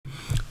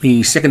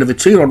The second of the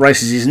 2-year-old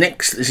races is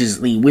next. This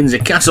is the Windsor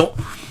Castle,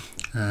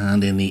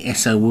 and in the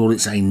SO World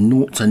it's a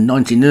 0 to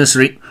 90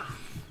 nursery.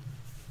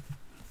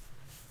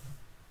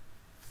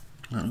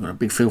 I've got a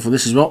big feel for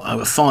this as well.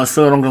 Over 5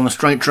 furlongs on the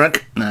straight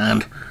track,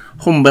 and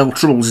Humbell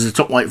Troubles is the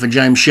top weight for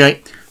James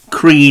Shea.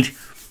 Creed,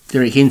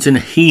 Derek Hinton,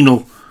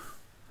 Heenel,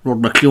 Rod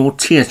McClure,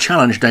 Tier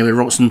Challenge, David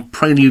Robertson,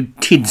 Prelude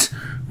Tids,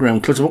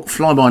 Graham Clutterbuck,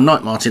 Fly By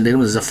Night, Martin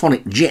Dillon,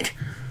 Zaphonic Jet,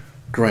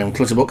 Graham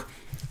Clutterbuck,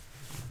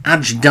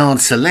 Ajdard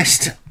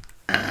Celeste,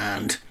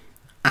 and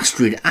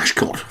Astrid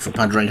Ashcott for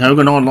Padraig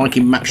Hogan. I Like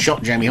Him, Max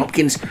Shot, Jamie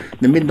Hopkins,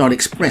 The Midnight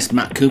Express,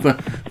 Matt Cooper,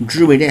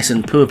 Druidess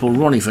and Purple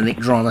Ronnie for Nick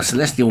Driver,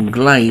 Celestial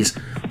Glaze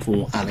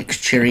for Alex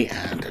Cherry,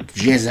 and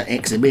Jezza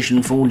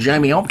Exhibition for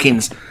Jamie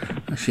Hopkins.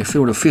 That's your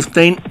field of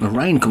 15. The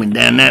rain coming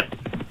down now,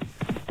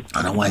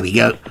 and away we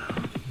go.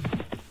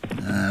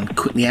 And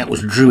quickly out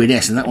was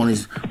Druidess, and that one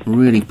is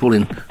really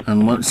pulling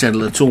and won't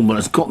settle at all, but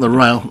has got the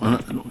rail and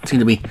doesn't seem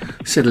to be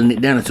settling it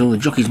down at all. The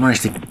jockey's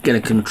managed to get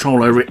a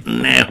control over it,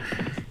 and now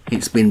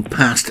it's been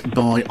passed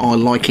by I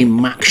Like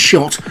Him, Max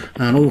Shot,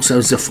 and also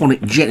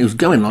Zaphonic Jet, who's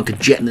going like a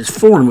jet, and there's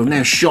 4 of them have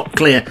now shot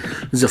clear.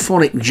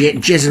 Zaphonic Jet,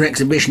 Jezza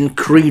Exhibition,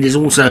 Creed is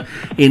also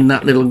in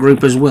that little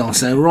group as well.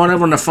 So right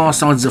over on the far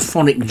side,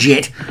 Zaphonic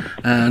Jet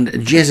and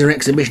Jezza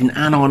Exhibition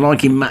and I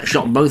Like Him, Max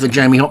Shot, both of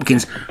Jamie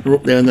Hopkins are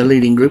up there in the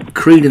leading group.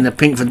 Creed in the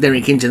pink for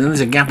Derek Hinton, and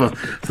there's a gap of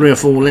 3 or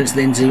 4 lengths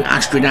then to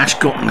Astrid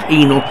Ashcott and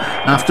Heenel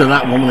after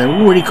that one. They're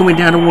already coming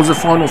down towards the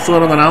final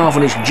furlong and a half,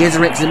 and it's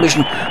Jezza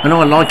Exhibition and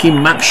I Like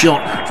Him, Max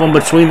Shot from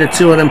between the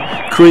 2 of them.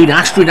 Creed,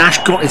 Astrid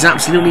Ashcott is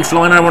absolutely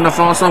flying over on the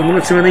far side. 1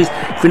 or 2 of these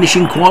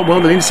finishing quite well,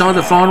 but inside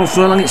the final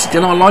furlong it's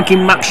still I Like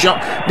Him, Max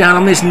Shot down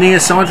on this near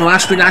side for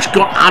Astrid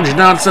Ashcott.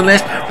 Ajdard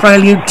Celeste,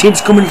 Prelude Tids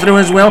coming through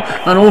as well,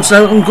 and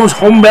also in comes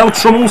Humbell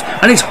Troubles,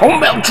 and it's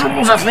Humbell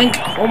Troubles, I think.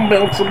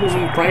 Humbell Troubles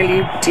and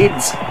Prelude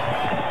Tids.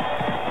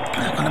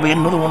 There's going to be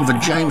another one for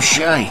James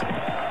Shea.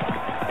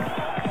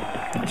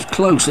 It's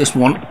close, this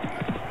one.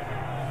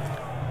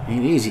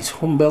 It is, it's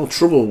Humbell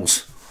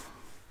Troubles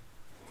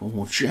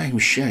for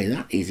James Shea.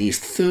 That is his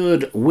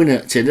 3rd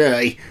winner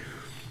today.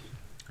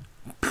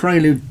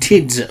 Prelude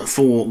Tids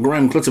for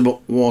Graham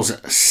Clutterbuck was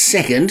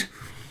 2nd.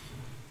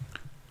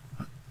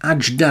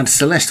 Ajdad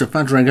Celeste for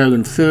Padraig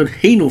Hogan 3rd.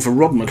 Heenel for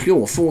Rod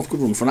McClure, 4th, good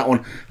one for that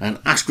one. And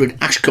Astrid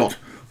Ashcott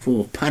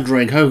for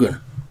Padraig Hogan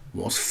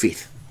was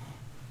 5th.